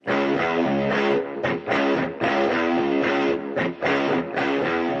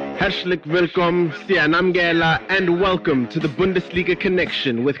Herzlich willkommen, Sianamgela, and welcome to the Bundesliga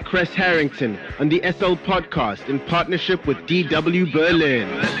Connection with Chris Harrington on the SL Podcast in partnership with DW Berlin.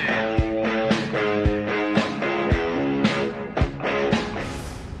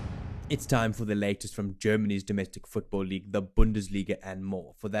 It's time for the latest from Germany's domestic football league, the Bundesliga, and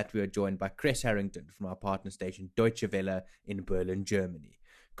more. For that, we are joined by Chris Harrington from our partner station Deutsche Welle in Berlin, Germany.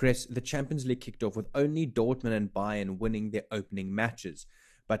 Chris, the Champions League kicked off with only Dortmund and Bayern winning their opening matches,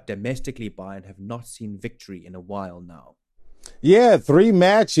 but domestically Bayern have not seen victory in a while now. Yeah, 3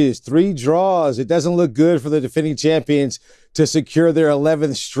 matches, 3 draws. It doesn't look good for the defending champions to secure their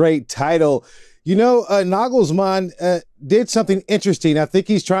 11th straight title. You know, Nagelsmann did something interesting. I think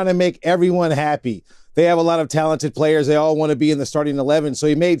he's trying to make everyone happy. They have a lot of talented players. They all want to be in the starting 11. So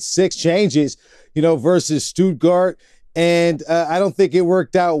he made 6 changes, versus Stuttgart. And I don't think it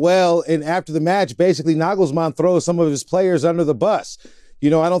worked out well. And after the match, basically Nagelsmann throws some of his players under the bus. I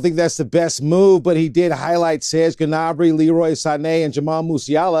don't think that's the best move, but he did highlight Serge Gnabry, Leroy Sané, and Jamal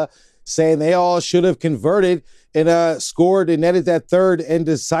Musiala, saying they all should have converted and scored and netted that third and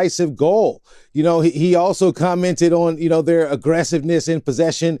decisive goal. He also commented on, their aggressiveness in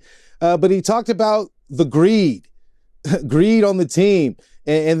possession, but he talked about the greed on the team,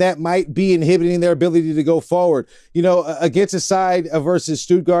 and that might be inhibiting their ability to go forward. Against a side versus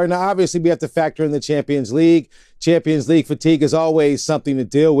Stuttgart, now obviously we have to factor in the Champions League. Champions League fatigue is always something to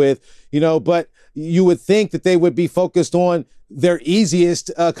deal with, but you would think that they would be focused on their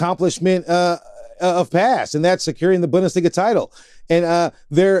easiest accomplishment of past, and that's securing the Bundesliga title. And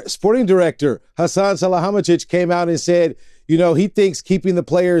their sporting director, Hassan Salihamidzic, came out and said, he thinks keeping the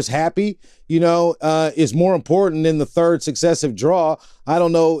players happy, is more important than the third successive draw. I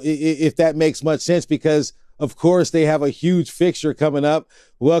don't know if that makes much sense because, of course, they have a huge fixture coming up,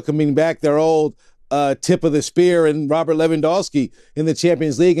 welcoming back their old tip of the spear and Robert Lewandowski in the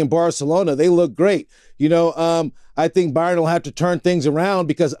Champions League in Barcelona. They look great. I think Bayern will have to turn things around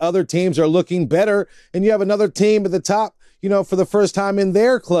because other teams are looking better, and you have another team at the top, for the first time in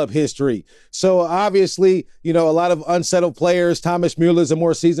their club history. So obviously, a lot of unsettled players. Thomas Müller is a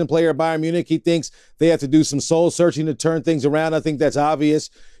more seasoned player at Bayern Munich. He thinks they have to do some soul searching to turn things around. I think that's obvious,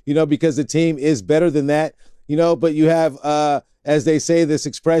 because the team is better than that, but you have, as they say, this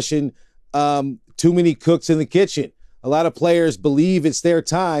expression, too many cooks in the kitchen. A lot of players believe it's their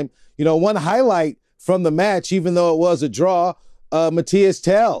time. One highlight from the match, even though it was a draw, Matthias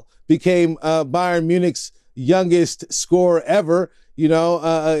Tell became Bayern Munich's youngest scorer ever,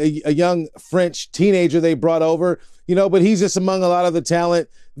 a young French teenager they brought over, but he's just among a lot of the talent.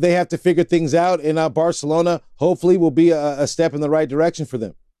 They have to figure things out, and Barcelona hopefully will be a step in the right direction for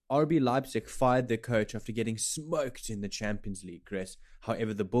them. RB Leipzig fired their coach after getting smoked in the Champions League, Chris.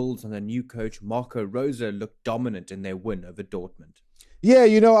 However, the Bulls and their new coach, Marco Rose, looked dominant in their win over Dortmund. Yeah,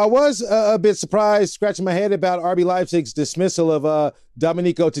 I was a bit surprised, scratching my head about RB Leipzig's dismissal of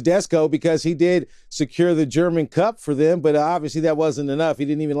Domenico Tedesco because he did secure the German Cup for them, but obviously that wasn't enough. He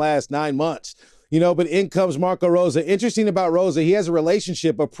didn't even last 9 months. But in comes Marco Rose. Interesting about Rose, he has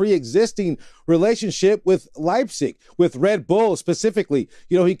a pre-existing relationship with Leipzig, with Red Bull specifically.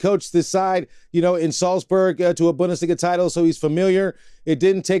 He coached this side, in Salzburg to a Bundesliga title, so he's familiar. It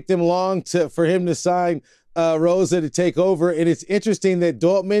didn't take them long for him to sign Rose to take over. And it's interesting that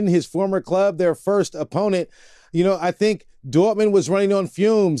Dortmund, his former club, their first opponent, I think Dortmund was running on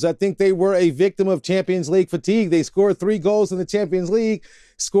fumes. I think they were a victim of Champions League fatigue. They scored 3 goals in the Champions League,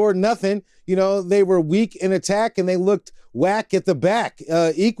 scored nothing. They were weak in attack and they looked whack at the back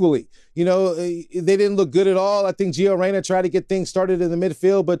equally. They didn't look good at all. I think Gio Reyna tried to get things started in the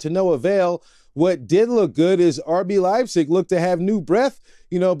midfield, but to no avail. What did look good is RB Leipzig looked to have new breath,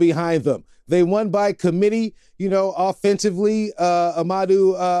 behind them. They won by committee, offensively,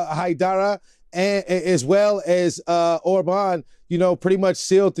 Amadou Haidara, and as well as Orban, pretty much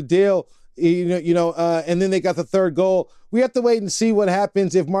sealed the deal, and then they got the third goal. We have to wait and see what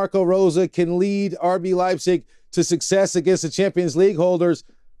happens if Marco Rose can lead RB Leipzig to success against the Champions League holders,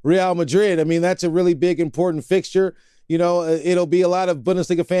 Real Madrid. I mean, that's a really big, important fixture. It'll be a lot of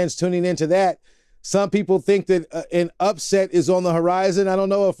Bundesliga fans tuning into that. Some people think that an upset is on the horizon. I don't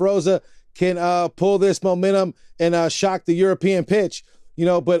know if Rose can pull this momentum and shock the European pitch,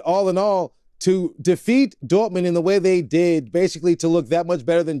 but all in all, to defeat Dortmund in the way they did, basically to look that much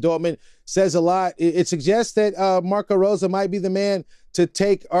better than Dortmund, says a lot. It suggests that Marco Rose might be the man to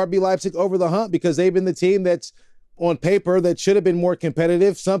take RB Leipzig over the hump because they've been the team that's on paper that should have been more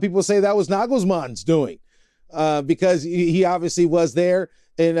competitive. Some people say that was Nagelsmann's doing because he obviously was there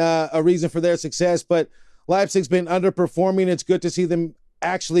and a reason for their success. But Leipzig's been underperforming. It's good to see them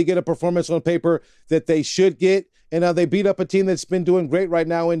actually get a performance on paper that they should get. and they beat up a team that's been doing great right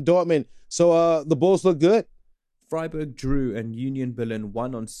now in Dortmund. So the Bulls look good. Freiburg drew and Union Berlin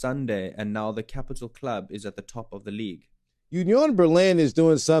won on Sunday, and now the capital club is at the top of the league. Union Berlin is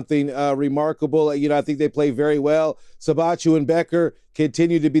doing something remarkable. I think they play very well. Sabachu and Becker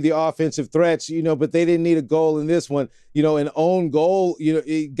continue to be the offensive threats, but they didn't need a goal in this one. An own goal,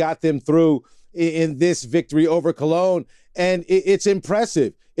 it got them through in this victory over Cologne. And it's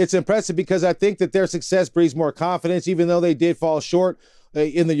impressive. It's impressive because I think that their success breeds more confidence, even though they did fall short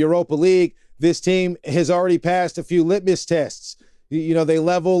in the Europa League. This team has already passed a few litmus tests. They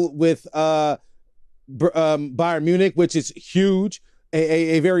level with Bayern Munich, which is huge,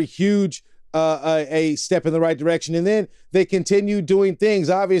 a very huge a step in the right direction. And then they continue doing things.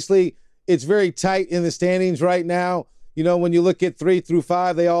 Obviously, it's very tight in the standings right now. When you look at 3 through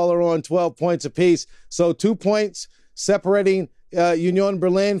 5, they all are on 12 points apiece. So 2 points separating Union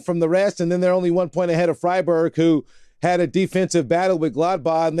Berlin from the rest, and then they're only 1 point ahead of Freiburg, who had a defensive battle with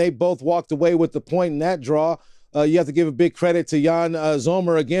Gladbach, and they both walked away with the point in that draw. You have to give a big credit to Jan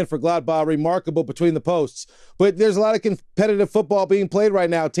Zomer again for Gladbach, remarkable between the posts. But there's a lot of competitive football being played right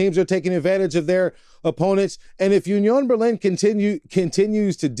now. Teams are taking advantage of their opponents, and if Union Berlin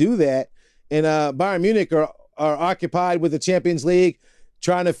continues to do that, and Bayern Munich are occupied with the Champions League,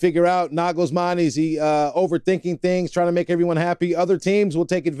 trying to figure out Nagelsmann, is he overthinking things, trying to make everyone happy? Other teams will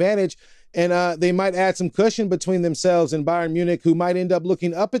take advantage, and they might add some cushion between themselves and Bayern Munich, who might end up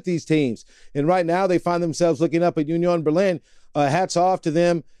looking up at these teams. And right now they find themselves looking up at Union Berlin. Hats off to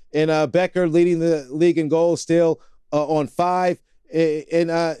them. And Becker leading the league in goals still on 5. And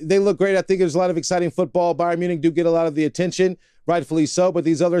they look great. I think there's a lot of exciting football. Bayern Munich do get a lot of the attention, rightfully so, but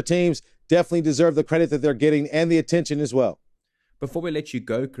these other teams definitely deserve the credit that they're getting and the attention as well. Before we let you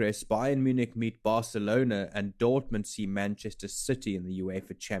go, Chris, Bayern Munich meet Barcelona and Dortmund see Manchester City in the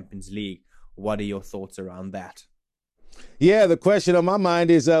UEFA Champions League. What are your thoughts around that? Yeah, the question on my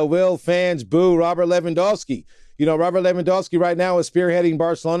mind is, will fans boo Robert Lewandowski? Robert Lewandowski right now is spearheading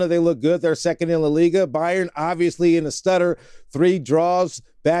Barcelona. They look good. They're second in La Liga. Bayern, obviously, in a stutter. 3 draws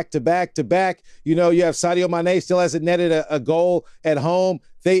back to back to back. You have Sadio Mane still hasn't netted a goal at home.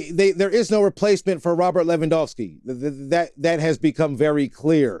 There is no replacement for Robert Lewandowski. That has become very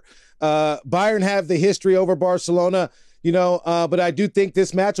clear. Bayern have the history over Barcelona, but I do think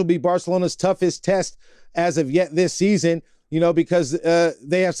this match will be Barcelona's toughest test as of yet this season, because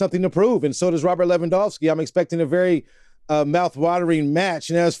they have something to prove, and so does Robert Lewandowski. I'm expecting a very mouth-watering match.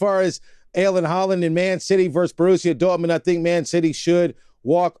 Now, as far as Erling Haaland and Man City versus Borussia Dortmund, I think Man City should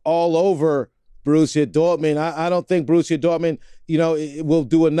walk all over Borussia Dortmund. I don't think Borussia Dortmund, will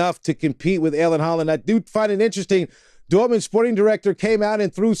do enough to compete with Erling Haaland. I do find it interesting. Dortmund sporting director came out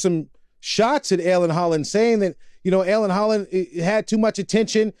and threw some shots at Erling Haaland, saying that, Erling Haaland had too much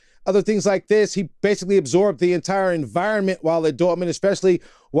attention, other things like this. He basically absorbed the entire environment while at Dortmund, especially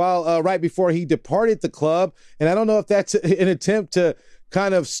while right before he departed the club. And I don't know if that's an attempt to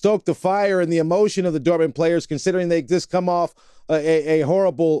kind of stoke the fire and the emotion of the Dortmund players, considering they just come off a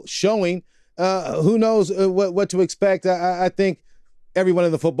horrible showing. Who knows what to expect? I think everyone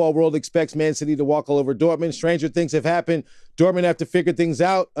in the football world expects Man City to walk all over Dortmund. Stranger things have happened. Dortmund have to figure things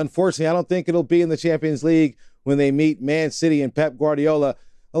out. Unfortunately, I don't think it'll be in the Champions League when they meet Man City and Pep Guardiola.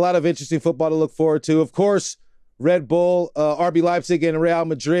 A lot of interesting football to look forward to. Of course, Red Bull, RB Leipzig, and Real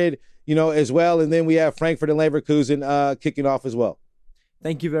Madrid, as well. And then we have Frankfurt and Leverkusen kicking off as well.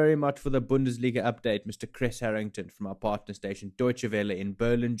 Thank you very much for the Bundesliga update, Mr. Chris Harrington from our partner station Deutsche Welle in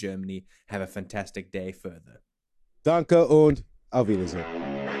Berlin, Germany. Have a fantastic day further. Danke und auf Wiedersehen.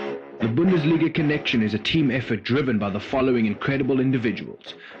 The Bundesliga Connection is a team effort driven by the following incredible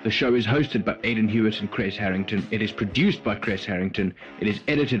individuals. The show is hosted by Aidan Hewitt and Chris Harrington. It is produced by Chris Harrington. It is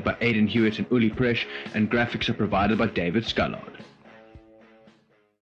edited by Aidan Hewitt and Uli Presch, and graphics are provided by David Scullard.